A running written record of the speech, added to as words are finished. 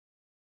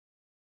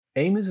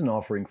AIM is an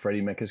offering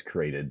Freddie Mac has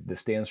created that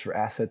stands for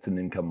Assets and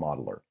Income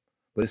Modeler,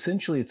 but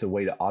essentially it's a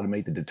way to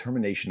automate the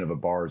determination of a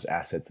borrower's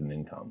assets and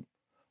income,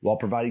 while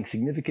providing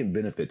significant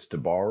benefits to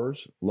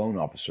borrowers, loan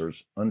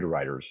officers,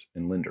 underwriters,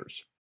 and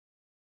lenders.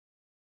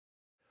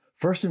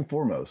 First and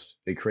foremost,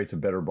 it creates a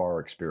better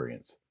borrower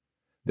experience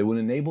that, when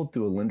enabled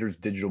through a lender's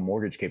digital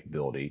mortgage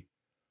capability,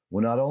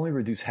 will not only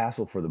reduce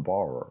hassle for the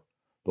borrower,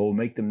 but will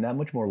make them that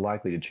much more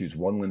likely to choose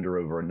one lender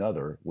over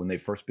another when they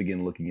first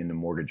begin looking into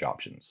mortgage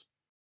options.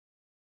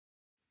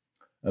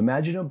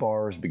 Imagine a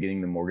borrower is beginning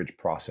the mortgage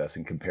process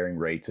and comparing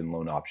rates and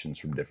loan options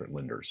from different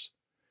lenders,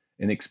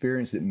 an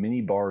experience that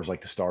many borrowers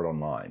like to start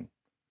online.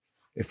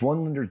 If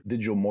one lender's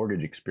digital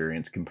mortgage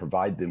experience can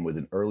provide them with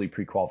an early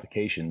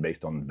pre-qualification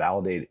based on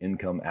validated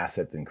income,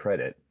 assets, and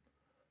credit,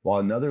 while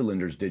another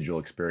lender's digital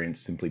experience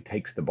simply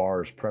takes the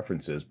borrower's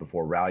preferences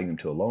before routing them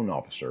to a loan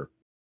officer,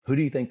 who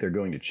do you think they're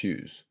going to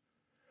choose?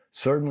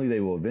 Certainly they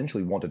will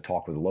eventually want to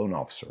talk with a loan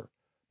officer,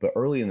 but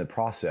early in the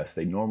process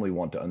they normally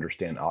want to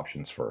understand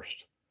options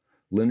first.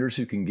 Lenders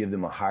who can give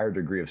them a higher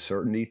degree of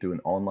certainty through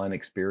an online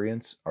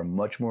experience are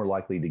much more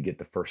likely to get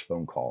the first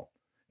phone call,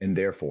 and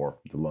therefore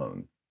the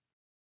loan.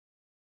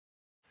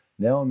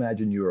 Now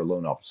imagine you are a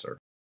loan officer.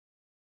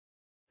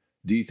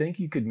 Do you think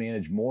you could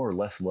manage more or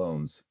less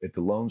loans if the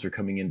loans are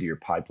coming into your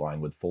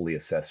pipeline with fully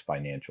assessed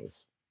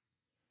financials?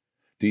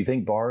 Do you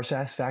think borrower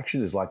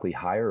satisfaction is likely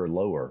higher or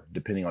lower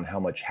depending on how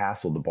much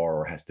hassle the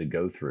borrower has to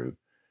go through,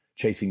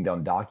 chasing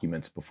down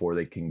documents before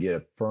they can get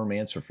a firm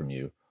answer from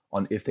you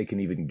on if they can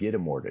even get a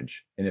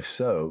mortgage, and if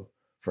so,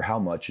 for how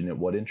much and at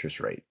what interest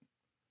rate?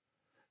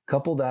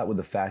 Couple that with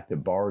the fact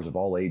that borrowers of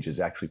all ages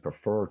actually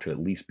prefer to at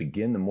least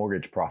begin the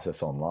mortgage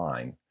process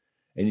online,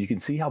 and you can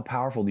see how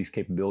powerful these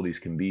capabilities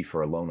can be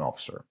for a loan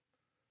officer.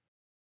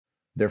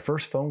 Their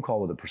first phone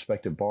call with a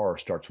prospective borrower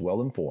starts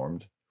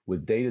well-informed,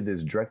 with data that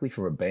is directly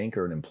from a bank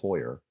or an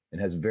employer,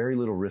 and has very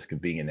little risk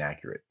of being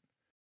inaccurate.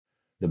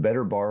 The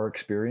better borrower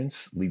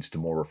experience leads to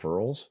more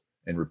referrals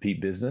and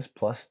repeat business,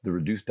 plus the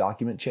reduced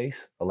document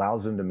chase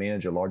allows them to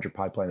manage a larger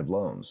pipeline of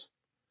loans,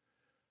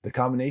 the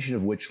combination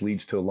of which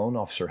leads to a loan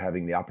officer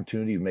having the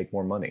opportunity to make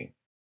more money.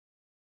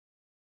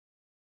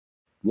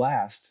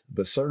 Last,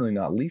 but certainly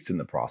not least in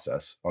the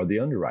process, are the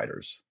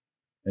underwriters.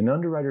 An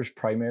underwriter's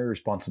primary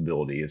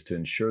responsibility is to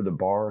ensure the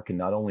borrower can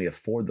not only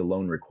afford the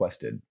loan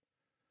requested,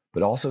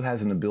 but also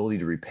has an ability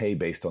to repay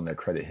based on their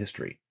credit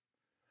history.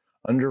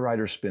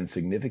 Underwriters spend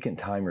significant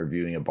time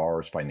reviewing a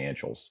borrower's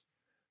financials,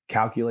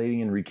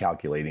 calculating and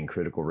recalculating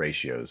critical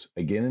ratios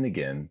again and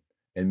again,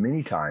 and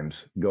many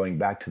times going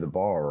back to the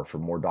borrower for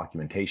more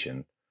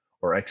documentation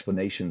or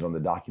explanations on the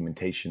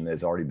documentation that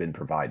has already been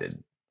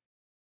provided.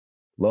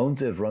 Loans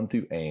that have run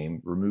through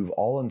AIM remove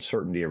all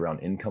uncertainty around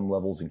income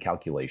levels and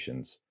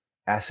calculations,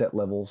 asset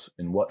levels,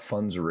 and what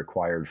funds are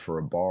required for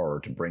a borrower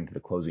to bring to the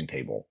closing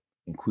table,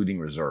 including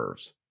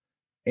reserves.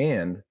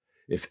 And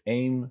if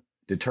AIM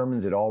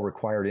determines that all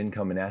required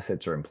income and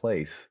assets are in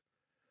place,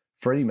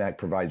 Freddie Mac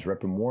provides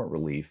rep and warrant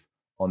relief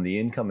on the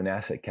income and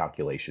asset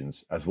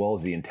calculations as well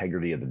as the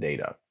integrity of the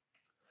data.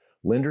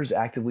 Lenders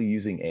actively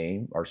using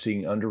AIM are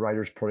seeing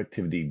underwriters'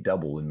 productivity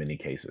double in many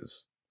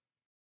cases.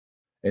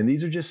 And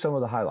these are just some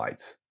of the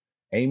highlights.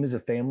 AIM is a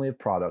family of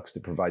products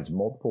that provides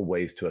multiple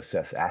ways to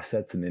assess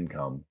assets and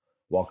income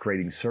while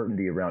creating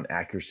certainty around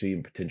accuracy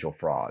and potential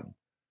fraud.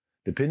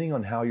 Depending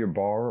on how your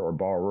borrower or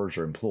borrowers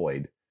are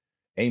employed,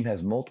 AIM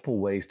has multiple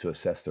ways to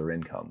assess their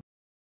income.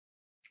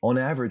 On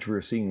average, we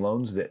are seeing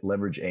loans that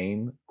leverage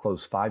AIM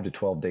close 5 to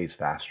 12 days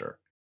faster.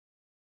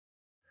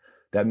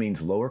 That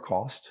means lower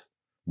cost,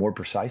 more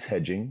precise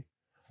hedging,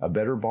 a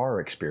better borrower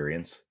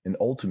experience, and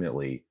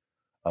ultimately,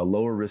 a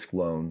lower risk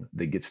loan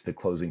that gets to the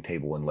closing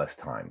table in less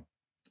time,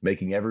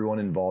 making everyone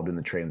involved in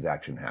the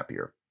transaction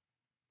happier.